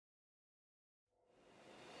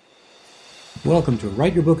Welcome to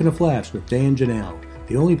Write Your Book in a Flash with Dan Janelle,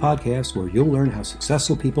 the only podcast where you'll learn how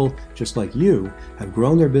successful people just like you have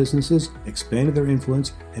grown their businesses, expanded their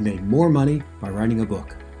influence, and made more money by writing a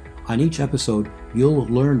book. On each episode, you'll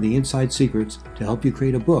learn the inside secrets to help you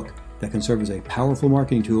create a book that can serve as a powerful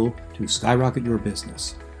marketing tool to skyrocket your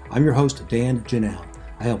business. I'm your host, Dan Janelle.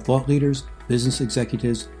 I help thought leaders, business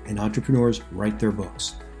executives, and entrepreneurs write their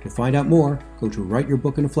books. To find out more, go to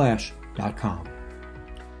writeyourbookinaflash.com.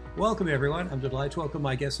 Welcome, everyone. I'm delighted to welcome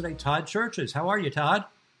my guest today, Todd Churches. How are you, Todd?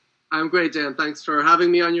 I'm great, Dan. Thanks for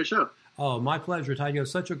having me on your show. Oh, my pleasure, Todd. You have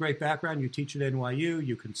such a great background. You teach at NYU,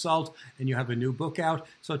 you consult, and you have a new book out.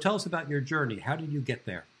 So tell us about your journey. How did you get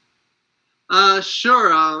there?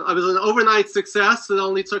 Sure. I was an overnight success. It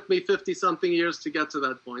only took me 50-something years to get to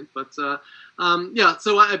that point. But so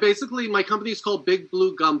I basically, my company is called Big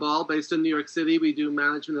Blue Gumball, based in New York City. We do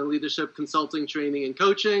management and leadership consulting, training, and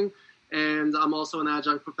coaching. And I'm also an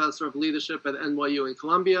adjunct professor of leadership at NYU in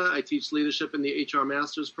Columbia. I teach leadership in the HR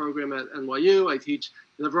Master's program at NYU. I teach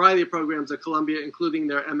in a variety of programs at Columbia, including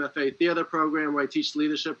their MFA theater program, where I teach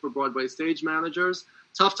leadership for Broadway stage managers.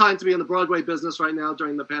 Tough time to be in the Broadway business right now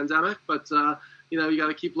during the pandemic, but you got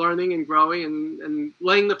to keep learning and growing and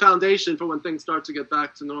laying the foundation for when things start to get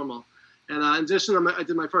back to normal. And in addition, I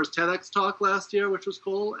did my first TEDx talk last year, which was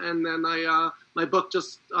cool. And then my book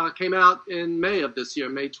just came out in May of this year,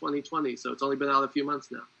 May 2020. So it's only been out a few months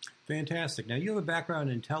now. Fantastic. Now, you have a background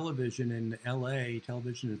in television in L.A.,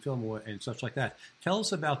 television and film and such like that. Tell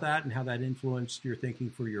us about that and how that influenced your thinking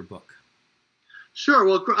for your book. Sure.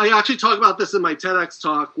 Well, I actually talk about this in my TEDx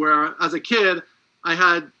talk, where as a kid, I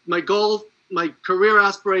had my goal, my career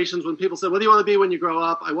aspirations. When people said, what do you want to be when you grow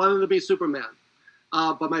up? I wanted to be Superman.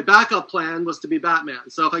 But my backup plan was to be Batman.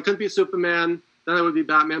 So if I couldn't be Superman, then I would be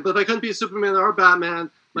Batman. But if I couldn't be Superman or Batman,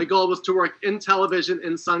 my goal was to work in television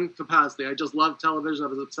in some capacity. I just loved television. I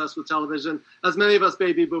was obsessed with television, as many of us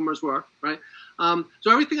baby boomers were, right? So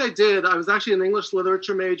everything I did, I was actually an English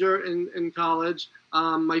literature major in college.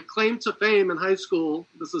 My claim to fame in high school,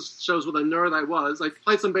 shows what a nerd I was. I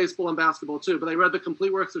played some baseball and basketball too, but I read the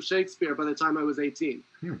complete works of Shakespeare by the time I was 18.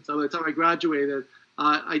 So by the time I graduated,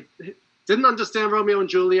 I didn't understand Romeo and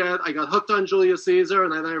Juliet. I got hooked on Julius Caesar,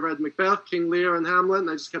 and then I read Macbeth, King Lear, and Hamlet, and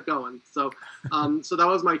I just kept going. So so that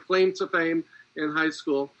was my claim to fame in high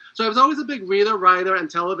school. So I was always a big reader, writer, and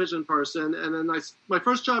television person. And then my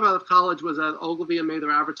first job out of college was at Ogilvy and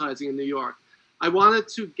Mather Advertising in New York. I wanted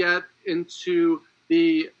to get into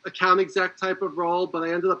the account exec type of role, but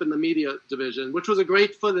I ended up in the media division, which was a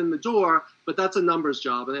great foot in the door, but that's a numbers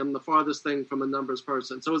job, and I'm the farthest thing from a numbers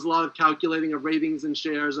person. So it was a lot of calculating of ratings and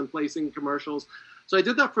shares and placing commercials. So I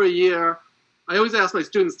did that for a year. I always ask my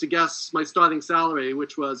students to guess my starting salary,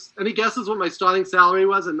 which was, any guesses what my starting salary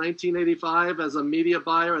was in 1985 as a media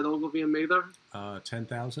buyer at Ogilvy and Mather?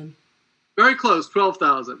 $10,000? Very close,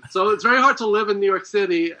 $12,000. So it's very hard to live in New York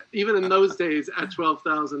City, even in those days, at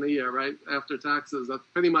 $12,000 a year, right? After taxes, that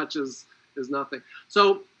pretty much is nothing.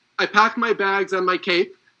 So I packed my bags and my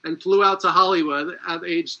cape and flew out to Hollywood at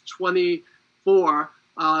age 24.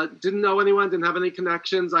 Didn't know anyone, didn't have any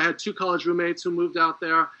connections. I had 2 college roommates who moved out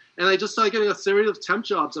there. And I just started getting a series of temp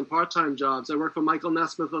jobs and part-time jobs. I worked for Michael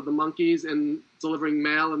Nesmith of the Monkees in delivering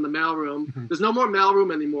mail in the mailroom. There's no more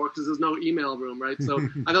mailroom anymore because there's no email room, right? So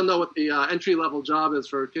I don't know what the entry-level job is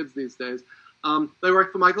for kids these days. I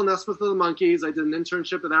worked for Michael Nesmith of the Monkees. I did an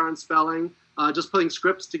internship at Aaron Spelling, just putting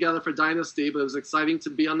scripts together for Dynasty. But it was exciting to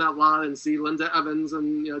be on that lot and see Linda Evans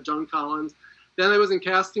and Joan Collins. Then I was in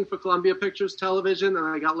casting for Columbia Pictures Television, and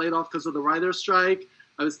I got laid off because of the writer's strike.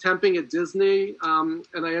 I was temping at Disney, and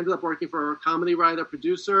I ended up working for a comedy writer,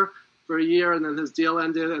 producer for a year, and then his deal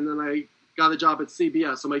ended, and then I got a job at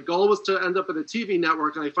CBS. So my goal was to end up at a TV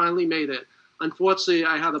network, and I finally made it. Unfortunately,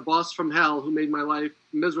 I had a boss from hell who made my life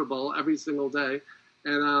miserable every single day.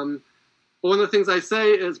 And one of the things I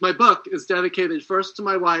say is my book is dedicated first to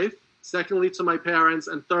my wife, secondly to my parents,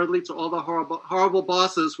 and thirdly to all the horrible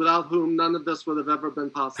bosses without whom none of this would have ever been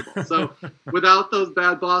possible. So without those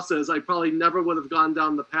bad bosses, I probably never would have gone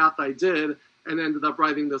down the path I did and ended up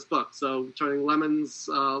writing this book. So turning lemons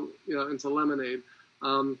into lemonade.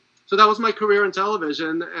 So that was my career in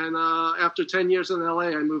television. And after 10 years in LA,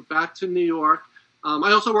 I moved back to New York.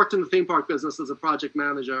 I also worked in the theme park business as a project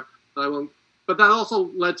manager. But that also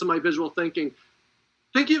led to my visual thinking.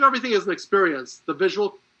 Thinking of everything as an experience, the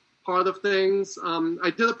visual part of things.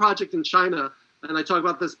 I did a project in China, and I talk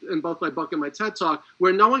about this in both my book and my TED Talk,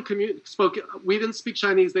 where no one spoke. We didn't speak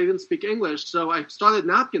Chinese, they didn't speak English, so I started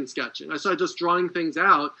napkin sketching. I started just drawing things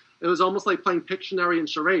out. It was almost like playing Pictionary and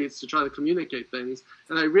charades to try to communicate things.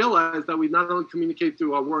 And I realized that we not only communicate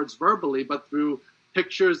through our words verbally, but through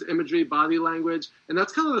pictures, imagery, body language. And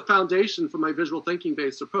that's kind of the foundation for my visual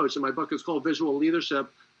thinking-based approach. And my book is called Visual Leadership,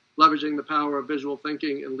 Leveraging the Power of Visual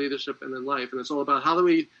Thinking in Leadership and in Life. And it's all about how do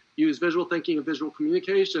we use visual thinking and visual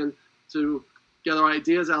communication to get our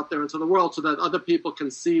ideas out there into the world so that other people can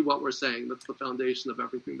see what we're saying. That's the foundation of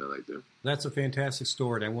everything that I do. That's a fantastic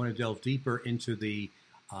story, and I want to delve deeper into the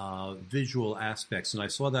visual aspects. And I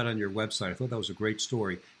saw that on your website. I thought that was a great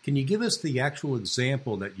story. Can you give us the actual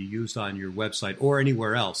example that you used on your website or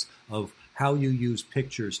anywhere else of how you use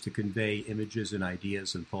pictures to convey images and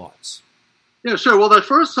ideas and thoughts? Yeah, sure. Well, that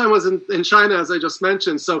first time was in China, as I just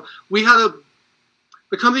mentioned. So we had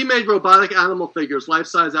the company made robotic animal figures,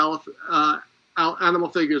 life-size animal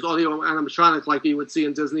figures, audio animatronic, like you would see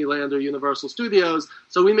in Disneyland or Universal Studios.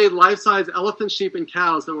 So we made life-size elephants, sheep, and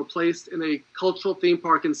cows that were placed in a cultural theme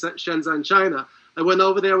park in Shenzhen, China. I went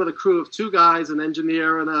over there with a crew of 2 guys, an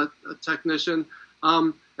engineer and a technician.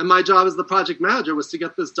 And my job as the project manager was to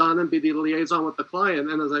get this done and be the liaison with the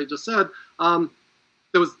client. And as I just said,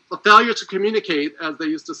 there was a failure to communicate, as they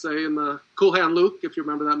used to say in the Cool Hand Luke, if you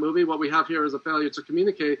remember that movie. What we have here is a failure to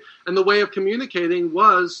communicate. And the way of communicating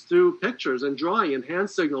was through pictures and drawing and hand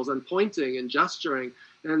signals and pointing and gesturing.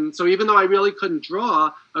 And so even though I really couldn't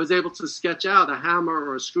draw, I was able to sketch out a hammer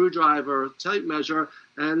or a screwdriver or a tape measure,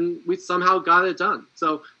 and we somehow got it done.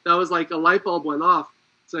 So that was like a light bulb went off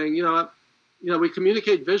saying, we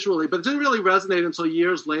communicate visually, but it didn't really resonate until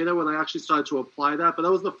years later when I actually started to apply that. But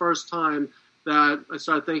that was the first time that I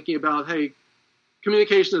started thinking about, hey,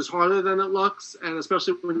 communication is harder than it looks, and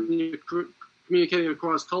especially when you're communicating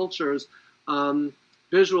across cultures,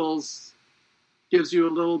 visuals gives you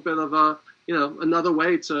a little bit of another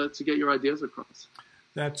way to get your ideas across.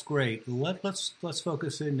 That's great. Let's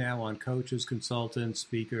focus in now on coaches, consultants,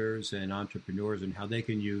 speakers, and entrepreneurs and how they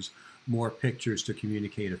can use more pictures to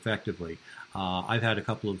communicate effectively. I've had a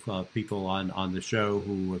couple of people on the show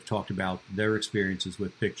who have talked about their experiences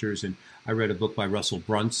with pictures, and I read a book by Russell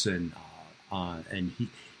Brunson, and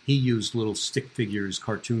he used little stick figures,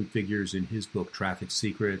 cartoon figures in his book, Traffic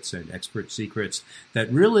Secrets and Expert Secrets,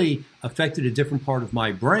 that really affected a different part of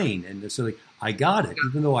my brain. And so I got it,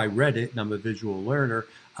 even though I read it, and I'm a visual learner,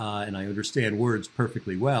 and I understand words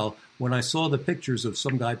perfectly well. When I saw the pictures of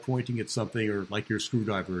some guy pointing at something, or like your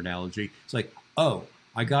screwdriver analogy, it's like, oh,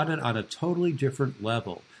 I got it on a totally different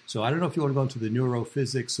level. So I don't know if you want to go into the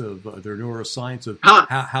neurophysics of the neuroscience of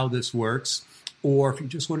how this works, or if you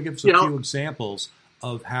just want to give us a few examples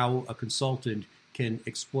of how a consultant can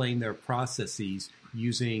explain their processes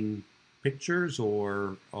using pictures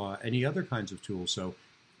or any other kinds of tools. So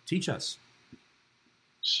teach us.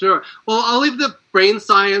 Sure. Well, I'll leave the brain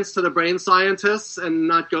science to the brain scientists and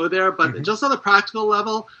not go there. But just on a practical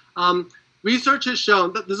level, research has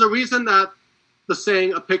shown that there's a reason that the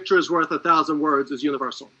saying, a picture is worth 1,000 words, is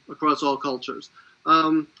universal across all cultures.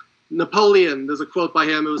 Napoleon, there's a quote by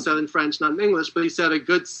him, it was said in French, not in English, but he said a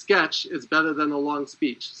good sketch is better than a long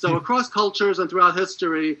speech. So across cultures and throughout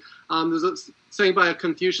history, there's a saying by a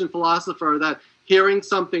Confucian philosopher that hearing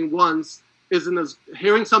something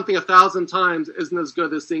 1,000 times isn't as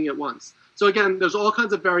good as seeing it once. So again, there's all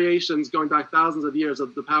kinds of variations going back thousands of years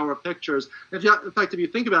of the power of pictures. In fact, if you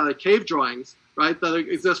think about it, cave drawings, right, that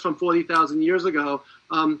exist from 40,000 years ago,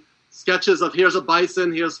 sketches of here's a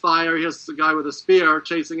bison, here's fire, here's a guy with a spear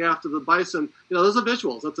chasing after the bison. Those are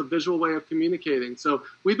visuals. That's a visual way of communicating. So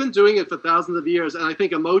we've been doing it for thousands of years, and I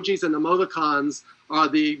think emojis and emoticons are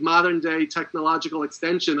the modern day technological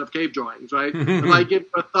extension of cave drawings, right? If I give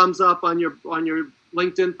a thumbs up on your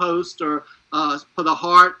LinkedIn post or put a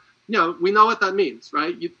heart, we know what that means,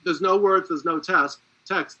 right? There's no words, there's no text,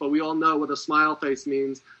 but we all know what a smile face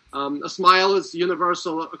means. A smile is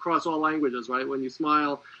universal across all languages, right? When you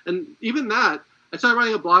smile. And even that, I started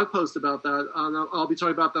writing a blog post about that. I'll be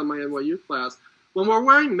talking about that in my NYU class. When we're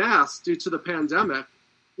wearing masks due to the pandemic,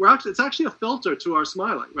 it's actually a filter to our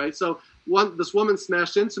smiling, right? So this woman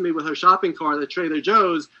smashed into me with her shopping cart at Trader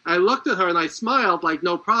Joe's. I looked at her and I smiled like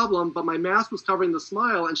no problem, but my mask was covering the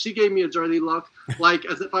smile, and she gave me a dirty look, like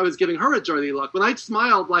as if I was giving her a dirty look. When I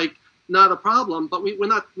smiled, like, not a problem, but we're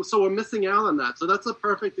not, so we're missing out on that. So that's a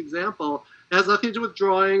perfect example. It has nothing to do with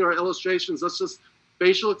drawing or illustrations. That's just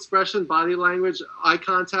facial expression, body language, eye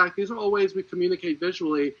contact. These are all ways we communicate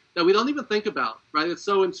visually that we don't even think about, right? It's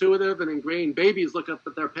so intuitive and ingrained. Babies look up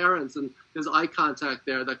at their parents and there's eye contact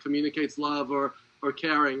there that communicates love or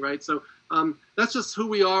caring, right? So that's just who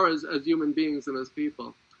we are as human beings and as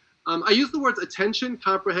people. I use the words attention,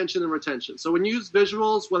 comprehension, and retention. So when you use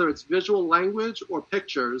visuals, whether it's visual language or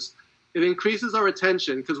pictures, it increases our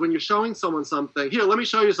attention, because when you're showing someone something, here, let me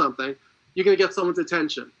show you something, you're going to get someone's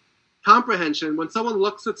attention. comprehension, when someone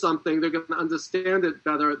looks at something, they're going to understand it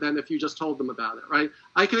better than if you just told them about it, right?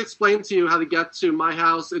 I can explain to you how to get to my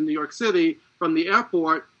house in New York City from the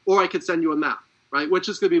airport, or I could send you a map, right? Which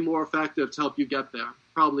is going to be more effective to help you get there?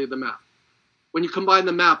 Probably the map. When you combine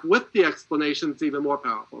the map with the explanation, it's even more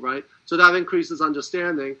powerful, right? So that increases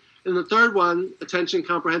understanding. And the third one, attention,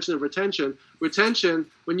 comprehension, and retention. Retention,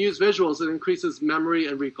 when you use visuals, it increases memory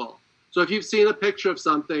and recall. So if you've seen a picture of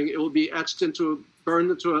something, it will be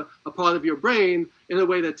burned into a part of your brain in a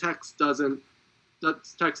way that text doesn't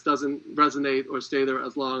resonate or stay there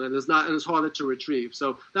as long, and it's harder to retrieve.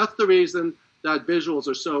 So that's the reason that visuals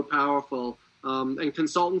are so powerful. And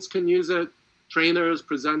consultants can use it, trainers,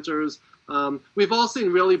 presenters. We've all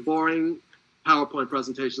seen really boring PowerPoint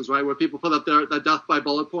presentations, right, where people put up the death by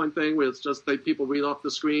bullet point thing, where it's just people read off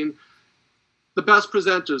the screen. The best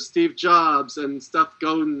presenters, Steve Jobs and Seth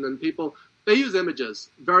Godin and people, they use images,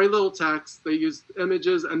 very little text. They use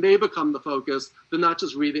images, and they become the focus. They're not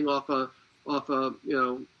just reading off a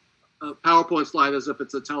PowerPoint slide as if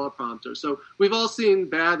it's a teleprompter. So we've all seen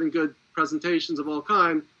bad and good presentations of all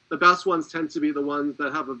kinds. The best ones tend to be the ones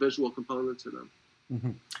that have a visual component to them.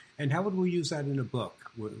 Mm-hmm. And how would we use that in a book?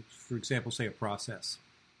 For example, say a process.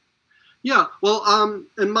 Yeah, well,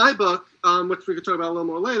 in my book, which we could talk about a little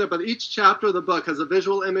more later, but each chapter of the book has a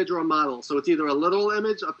visual image or a model. So it's either a literal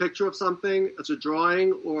image, a picture of something, it's a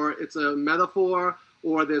drawing, or it's a metaphor,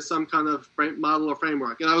 or there's some kind of model or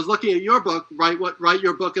framework. And I was looking at your book, Write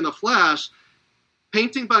Your Book in a Flash.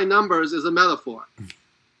 Painting by numbers is a metaphor.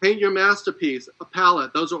 Paint your masterpiece, a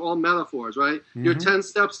palette, those are all metaphors, right? Mm-hmm. Your 10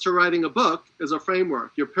 steps to writing a book is a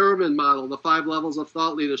framework. Your pyramid model, the 5 levels of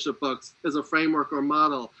thought leadership books, is a framework or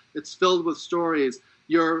model. It's filled with stories.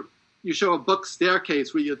 You show a book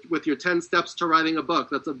staircase with your 10 steps to writing a book.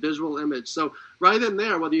 That's a visual image. So right in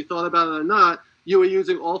there, whether you thought about it or not, you were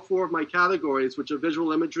using all 4 of my categories, which are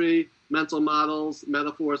visual imagery, mental models,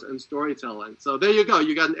 metaphors, and storytelling. So there you go.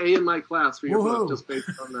 You got an A in my class for your book just based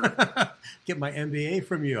on that. Get my MBA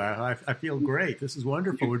from you. I feel great. This is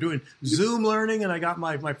wonderful. We're doing Zoom learning, and I got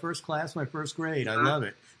my first class, my first grade. I love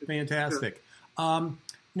it. Fantastic.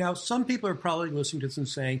 Now, some people are probably listening to this and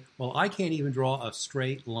saying, well, I can't even draw a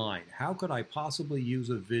straight line. How could I possibly use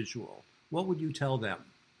a visual? What would you tell them?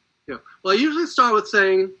 Yeah. Well, I usually start with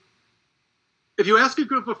saying, if you ask a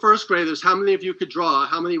group of first graders how many of you could draw,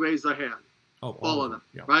 how many raise their hand? Oh, all of them,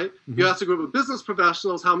 yeah. Right? Mm-hmm. You ask a group of business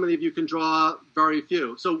professionals how many of you can draw, very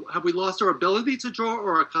few. So have we lost our ability to draw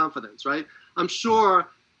or our confidence, right? I'm sure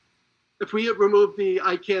if we remove the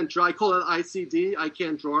I can't draw, I call it ICD, I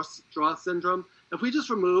can't draw syndrome. If we just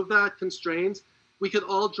remove that constraint, we could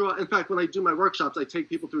all draw. In fact, when I do my workshops, I take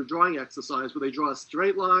people through a drawing exercise where they draw a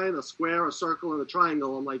straight line, a square, a circle, and a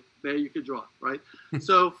triangle. I'm like, there you could draw, right?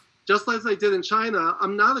 So just as I did in China,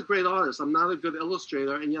 I'm not a great artist. I'm not a good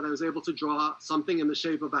illustrator, and yet I was able to draw something in the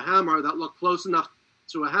shape of a hammer that looked close enough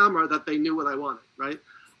to a hammer that they knew what I wanted, right?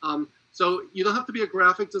 So you don't have to be a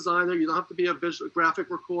graphic designer. You don't have to be a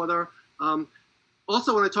graphic recorder.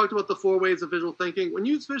 Also, when I talked about the 4 ways of visual thinking, when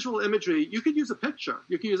you use visual imagery, you could use a picture.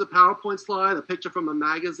 You could use a PowerPoint slide, a picture from a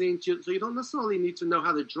magazine, so you don't necessarily need to know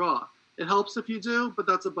how to draw. It helps if you do, but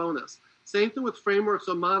that's a bonus. Same thing with frameworks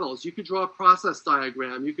or models. You could draw a process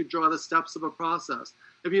diagram. You could draw the steps of a process.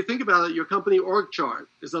 If you think about it, your company org chart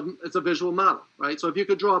is a visual model, right? So if you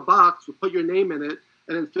could draw a box, put your name in it,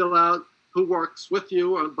 and then fill out who works with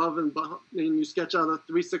you or above and behind, and you sketch out a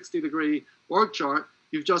 360-degree org chart,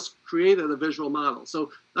 you've just created a visual model.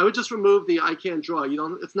 So I would just remove the I can't draw.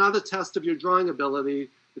 It's not a test of your drawing ability.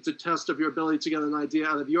 It's a test of your ability to get an idea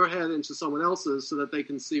out of your head into someone else's so that they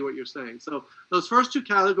can see what you're saying. So those first 2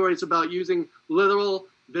 categories are about using literal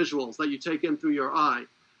visuals that you take in through your eye.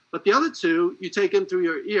 But the other 2, you take in through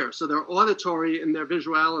your ear. So they're auditory in their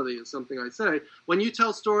visuality is something I say. When you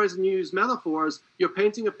tell stories and you use metaphors, you're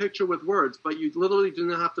painting a picture with words, but you literally do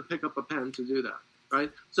not have to pick up a pen to do that. Right?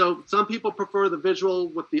 So some people prefer the visual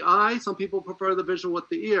with the eye, some people prefer the visual with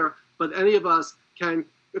the ear, but any of us can.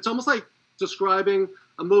 It's almost like describing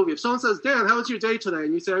a movie. If someone says, Dan, how was your day today?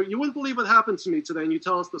 And you say, you wouldn't believe what happened to me today, and you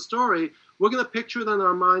tell us the story, we're going to picture it in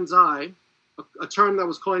our mind's eye, a term that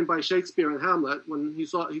was coined by Shakespeare in Hamlet when he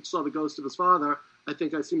saw the ghost of his father. I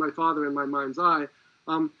think I see my father in my mind's eye.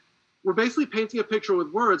 We're basically painting a picture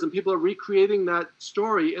with words, and people are recreating that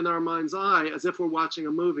story in our mind's eye as if we're watching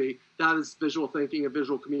a movie. That is visual thinking and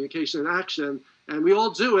visual communication in action, and we all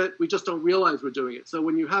do it. We just don't realize we're doing it. So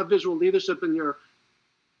when you have visual leadership in your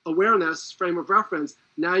awareness frame of reference,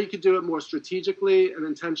 now you can do it more strategically and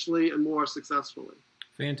intentionally and more successfully.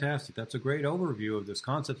 Fantastic. That's a great overview of this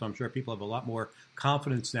concept. I'm sure people have a lot more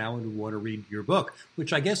confidence now and want to read your book,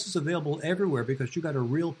 which I guess is available everywhere because you got a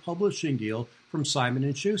real publishing deal from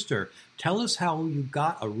Simon & Schuster. Tell us how you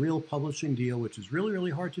got a real publishing deal, which is really,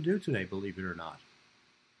 really hard to do today, believe it or not.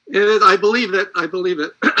 It is. I believe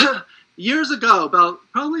it. Years ago, about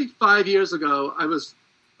probably 5 years ago, I was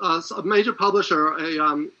a major publisher,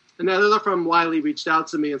 an editor from Wiley reached out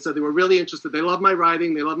to me and said they were really interested. They love my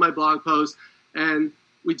writing. They love my blog posts. And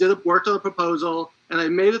we worked on a proposal, and I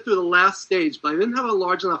made it through the last stage, but I didn't have a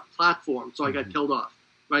large enough platform, so I got killed off.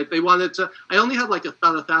 Right? They wanted to. I only had like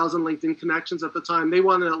about 1,000 LinkedIn connections at the time. They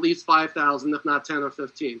wanted at least 5,000, if not 10 or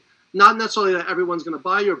 15. Not necessarily that everyone's going to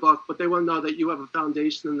buy your book, but they want to know that you have a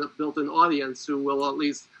foundation and a built-in audience who will at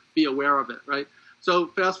least be aware of it. Right? So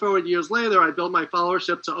fast forward years later, I built my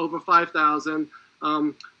followership to over 5,000.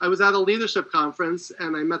 I was at a leadership conference,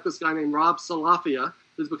 and I met this guy named Rob Salafia,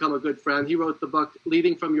 who's become a good friend. He wrote the book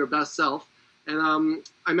Leading from Your Best Self. And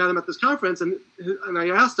I met him at this conference, and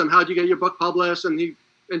I asked him, how'd you get your book published? And he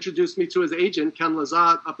introduced me to his agent, Ken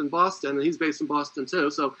Lazat, up in Boston, and he's based in Boston too.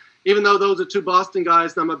 So even though those are two Boston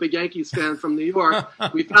guys, and I'm a big Yankees fan from New York,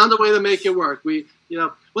 we found a way to make it work. One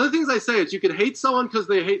of the things I say is you can hate someone because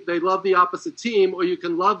they love the opposite team, or you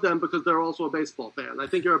can love them because they're also a baseball fan. I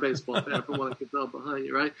think you're a baseball fan from what I can tell behind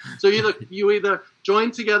you, right? So you either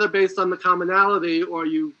join together based on the commonality, or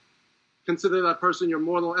you consider that person your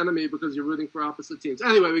mortal enemy because you're rooting for opposite teams.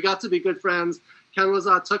 Anyway, we got to be good friends. Ken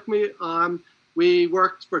Lazat took me on. We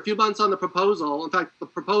worked for a few months on the proposal. In fact, the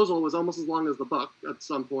proposal was almost as long as the book at a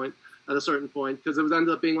certain point, because it ended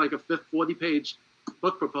up being like a 40-page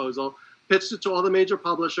book proposal. Pitched it to all the major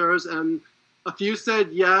publishers, and a few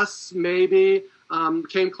said yes, maybe,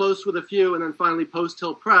 came close with a few, and then finally Post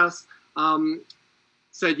Hill Press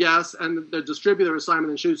said yes, and the distributor is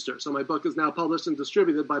Simon & Schuster. So my book is now published and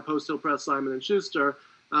distributed by Post Hill Press, Simon & Schuster.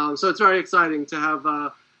 So it's very exciting to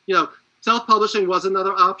have, self-publishing was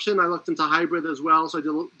another option. I looked into hybrid as well, so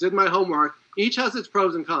I did my homework. Each has its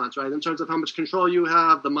pros and cons, right, in terms of how much control you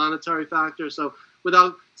have, the monetary factor.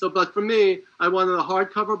 But for me, I wanted a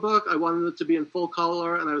hardcover book. I wanted it to be in full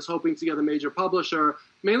color, and I was hoping to get a major publisher,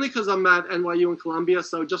 mainly because I'm at NYU and Columbia.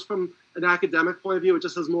 So just from an academic point of view, it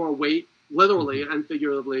just has more weight, literally and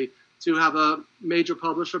figuratively, to have a major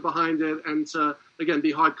publisher behind it and to, again,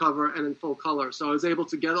 be hardcover and in full color. So I was able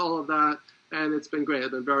to get all of that, and it's been great.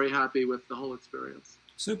 I've been very happy with the whole experience.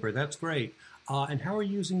 Super. That's great. And how are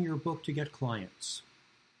you using your book to get clients?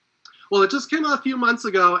 Well, it just came out a few months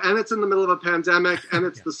ago, and it's in the middle of a pandemic, and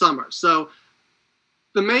it's the summer. So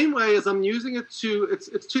the main way is I'm using it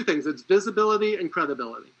it's two things. It's visibility and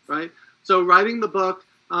credibility, right? So writing the book,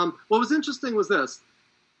 what was interesting was this.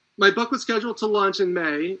 My book was scheduled to launch in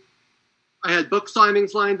May. I had book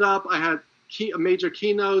signings lined up. I had major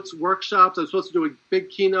keynotes, workshops. I was supposed to do a big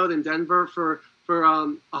keynote in Denver for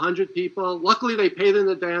 100 people. Luckily, they paid in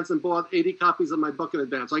advance and bought 80 copies of my book in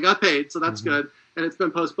advance. So I got paid, so that's good. And it's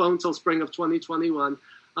been postponed until spring of 2021.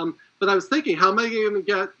 But I was thinking, how am I going to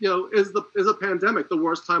get, is a pandemic the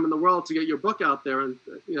worst time in the world to get your book out there? And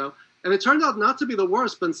it turned out not to be the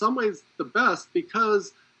worst, but in some ways the best,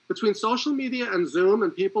 because between social media and Zoom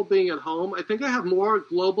and people being at home, I think I have more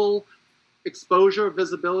global exposure,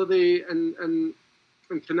 visibility, and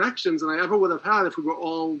connections than I ever would have had if we were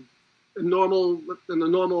all in the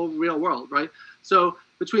normal real world, right? So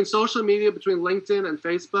between social media, between LinkedIn and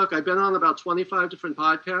Facebook, I've been on about 25 different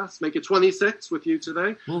podcasts, make it 26 with you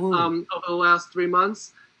today, over the last 3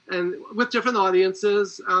 months, and with different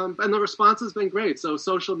audiences, and the response has been great. So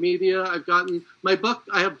social media, I've gotten my book,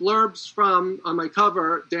 I have blurbs from, on my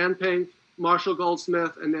cover, Dan Pink, Marshall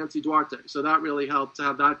Goldsmith, and Nancy Duarte. So that really helped to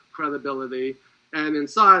have that credibility. And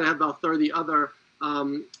inside, I have about 30 other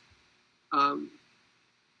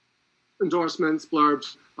endorsements,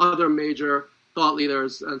 blurbs, other major thought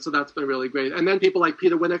leaders, and so that's been really great. And then people like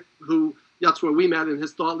Peter Winnick, who that's where we met in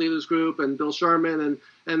his thought leaders group, and Bill Sherman,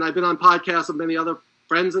 and I've been on podcasts with many other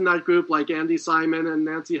friends in that group like Andy Simon and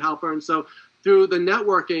Nancy Halpern. So through the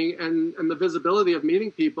networking and the visibility of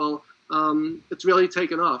meeting people, it's really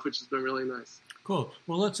taken off, which has been really nice. Cool.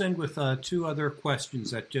 Well, let's end with two other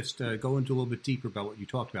questions that just go into a little bit deeper about what you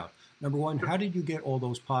talked about. Number one, how did you get all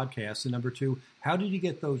those podcasts? And number two, how did you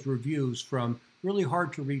get those reviews from really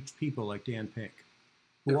hard-to-reach people like Dan Pink,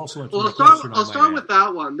 who also went to I'll start with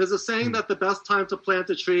that one. There's a saying that the best time to plant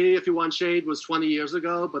a tree if you want shade was 20 years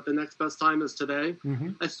ago, but the next best time is today.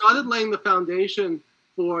 I started laying the foundation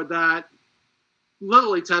for that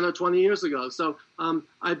literally 10 or 20 years ago. So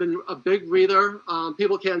I've been a big reader.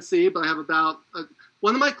 People can't see, but I have about...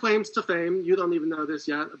 one of my claims to fame, you don't even know this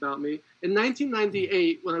yet about me, in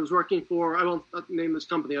 1998, when I was working for, I won't name this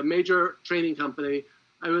company, a major training company,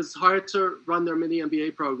 I was hired to run their mini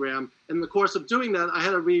MBA program. In the course of doing that, I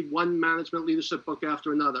had to read one management leadership book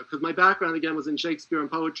after another because my background, again, was in Shakespeare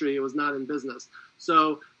and poetry. It was not in business.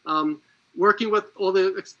 So working with all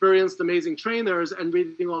the experienced, amazing trainers and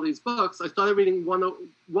reading all these books, I started reading one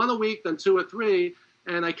a week, then 2 or 3,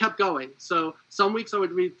 and I kept going. So some weeks I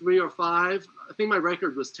would read 3 or 5. I think my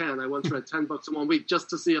record was 10. I once read 10 books in 1 week just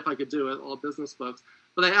to see if I could do it, all business books.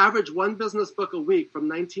 But I averaged 1 business book a week from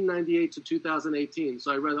 1998 to 2018.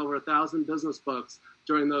 So I read over 1,000 business books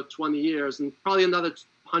during the 20 years and probably another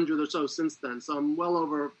 100 or so since then. So I'm well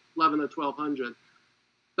over 11 or 1,200.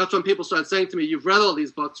 That's when people started saying to me, you've read all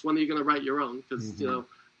these books, when are you going to write your own? Because,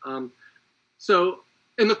 so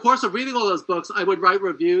in the course of reading all those books, I would write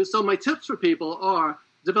reviews. So my tips for people are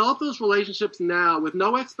develop those relationships now with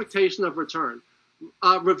no expectation of return.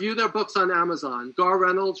 Review their books on Amazon. Gar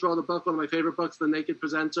Reynolds wrote a book, one of my favorite books, The Naked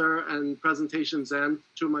Presenter and Presentation Zen,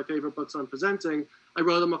 2 of my favorite books on presenting. I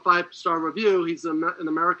wrote him a 5-star review. He's an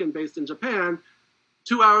American based in Japan.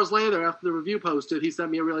 2 hours later, after the review posted, he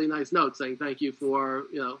sent me a really nice note saying thank you for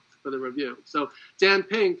the review. So Dan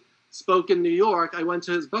Pink spoke in New York. I went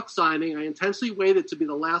to his book signing. I intentionally waited to be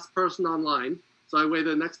the last person online. So I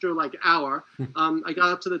waited an extra hour. I got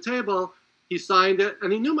up to the table. He signed it,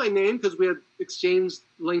 and he knew my name because we had exchanged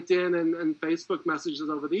LinkedIn and Facebook messages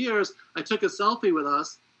over the years. I took a selfie with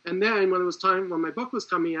us, and then when it was time, when my book was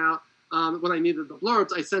coming out, when I needed the blurbs,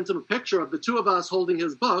 I sent him a picture of the 2 of us holding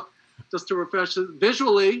his book, just to refresh his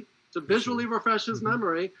visually refresh his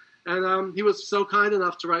memory. And he was so kind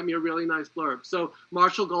enough to write me a really nice blurb. So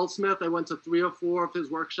Marshall Goldsmith, I went to 3 or 4 of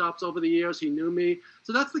his workshops over the years. He knew me.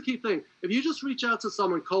 So that's the key thing. If you just reach out to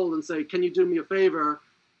someone cold and say, can you do me a favor?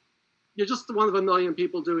 You're just one of a million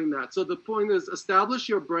people doing that. So the point is, establish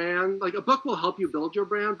your brand. Like, a book will help you build your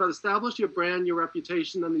brand, but establish your brand, your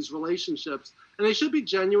reputation, and these relationships. And they should be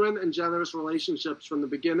genuine and generous relationships from the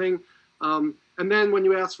beginning. And then when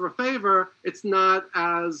you ask for a favor, it's not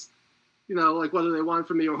as, what do they want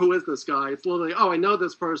from me or who is this guy? It's literally, I know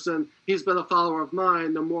this person. He's been a follower of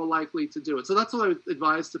mine. They're more likely to do it. So that's what I would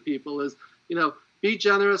advise to people is, be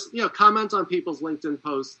generous, comment on people's LinkedIn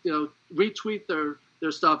posts, retweet their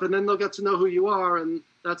stuff, and then they'll get to know who you are, and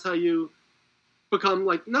that's how you become,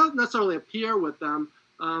 not necessarily a peer with them.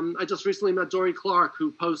 I just recently met Dory Clark,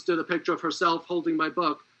 who posted a picture of herself holding my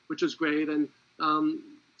book, which is great, and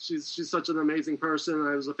she's such an amazing person.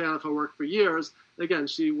 I was a fan of her work for years. Again,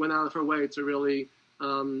 she went out of her way to really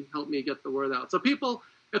help me get the word out. So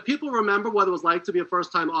if people remember what it was like to be a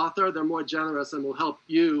first-time author, they're more generous and will help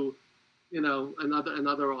you, and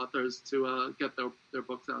other authors to get their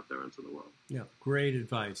books out there into the world. Yeah, great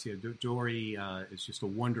advice. Yeah, Dory is just a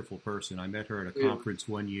wonderful person. I met her at a conference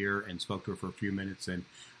one year and spoke to her for a few minutes, and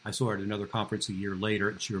I saw her at another conference a year later,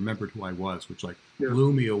 and she remembered who I was, which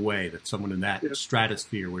blew me away that someone in that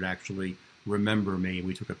stratosphere would actually remember me. And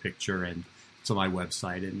we took a picture, and it's on my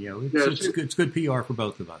website, and it's good PR for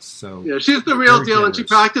both of us. So she's the real deal, and she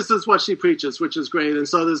practices what she preaches, which is great. And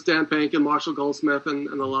so does Dan Pink and Marshall Goldsmith and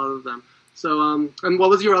a lot of them. So, and what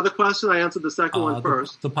was your other question? I answered the second one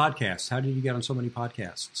first. The podcast. How did you get on so many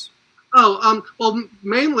podcasts? Well,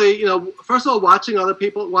 mainly, first of all, watching other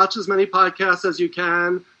people, watch as many podcasts as you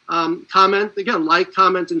can. Comment, again,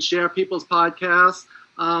 comment, and share people's podcasts.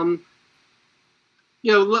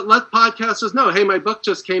 Let podcasters know, hey, my book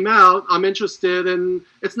just came out. I'm interested in,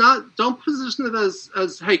 don't position it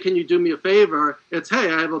as, hey, can you do me a favor? It's,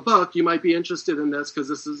 hey, I have a book. You might be interested in this because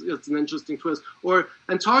it's an interesting twist.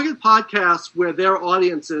 And target podcasts where their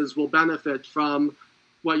audiences will benefit from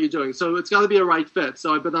what you're doing. So it's got to be a right fit.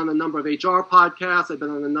 So I've been on a number of HR podcasts. I've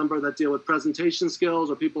been on a number that deal with presentation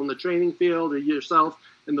skills or people in the training field or yourself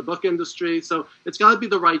in the book industry. So it's got to be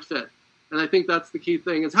the right fit. And I think that's the key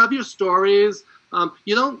thing is have your stories.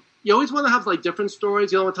 You always want to have different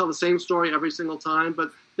stories. You don't want to tell the same story every single time,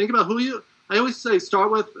 but think about I always say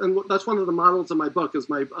start with, and that's one of the models of my book is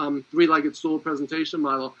my 3-legged stool presentation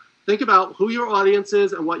model. Think about who your audience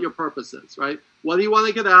is and what your purpose is, right? What do you want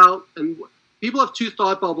to get out? And people have 2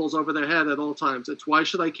 thought bubbles over their head at all times. It's why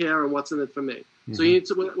should I care and what's in it for me? Mm-hmm. So you need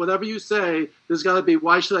to, whatever you say, there's got to be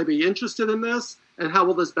why should I be interested in this and how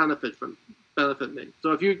will this benefit me?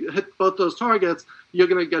 So if you hit both those targets, you're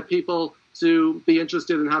going to get people to be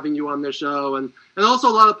interested in having you on their show. And also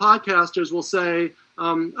a lot of podcasters will say,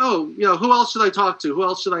 who else should I talk to? Who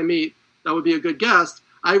else should I meet? That would be a good guest.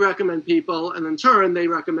 I recommend people, and in turn, they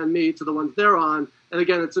recommend me to the ones they're on. And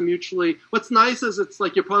again, it's what's nice is it's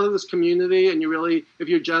like you're part of this community, and if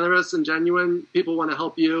you're generous and genuine, people want to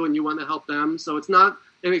help you and you want to help them. So it's not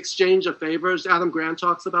an exchange of favors. Adam Grant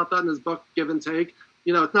talks about that in his book, Give and Take.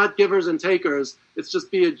 It's not givers and takers. It's just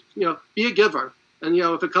be a giver. And,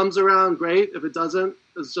 if it comes around, great. If it doesn't,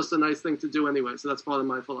 is just a nice thing to do anyway. So that's part of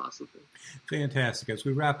my philosophy. Fantastic. As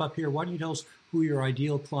we wrap up here, why don't you tell us who your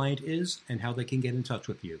ideal client is and how they can get in touch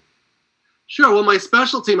with you? Sure. Well, my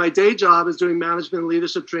specialty, my day job is doing management and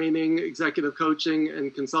leadership training, executive coaching,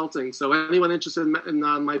 and consulting. So anyone interested in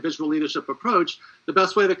my visual leadership approach, the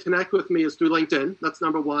best way to connect with me is through LinkedIn. That's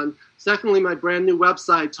number one. Secondly, my brand new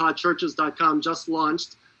website, toddchurches.com, just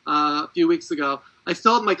launched a few weeks ago.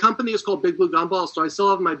 My company is called Big Blue Gumball, so I still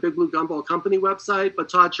have my Big Blue Gumball company website, but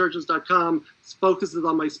toddchurches.com focuses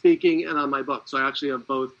on my speaking and on my book. So I actually have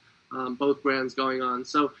both brands going on.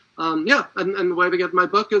 So, and the way to get my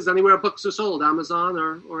book is anywhere books are sold, Amazon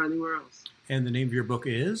or anywhere else. And the name of your book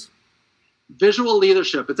is? Visual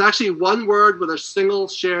Leadership. It's actually one word with a single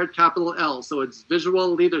shared capital L. So it's Visual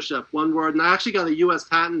Leadership, one word. And I actually got a U.S.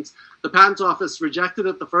 patent. The patent office rejected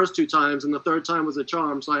it the first 2 times, and the third time was a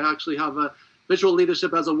charm. So I actually have a Visual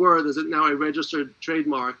Leadership as a word is now a registered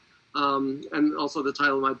trademark. And also the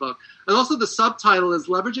title of my book. And also the subtitle is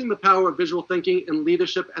Leveraging the Power of Visual Thinking in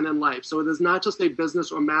Leadership and in Life. So it is not just a business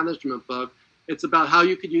or management book. It's about how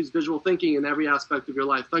you could use visual thinking in every aspect of your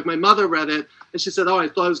life. Like my mother read it, and she said, I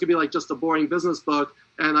thought it was going to be like just a boring business book,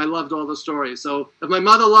 and I loved all the stories. So if my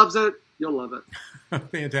mother loves it, you'll love it.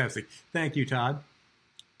 Fantastic. Thank you, Todd.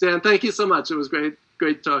 Dan, thank you so much. It was great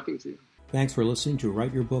talking to you. Thanks for listening to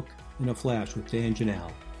Write Your Book in a Flash with Dan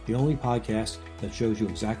Janelle, the only podcast that shows you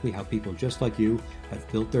exactly how people just like you have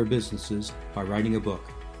built their businesses by writing a book.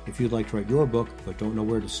 If you'd like to write your book but don't know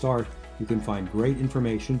where to start, you can find great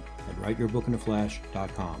information at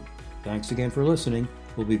writeyourbookinaflash.com. Thanks again for listening.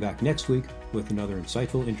 We'll be back next week with another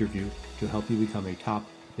insightful interview to help you become a top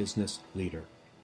business leader.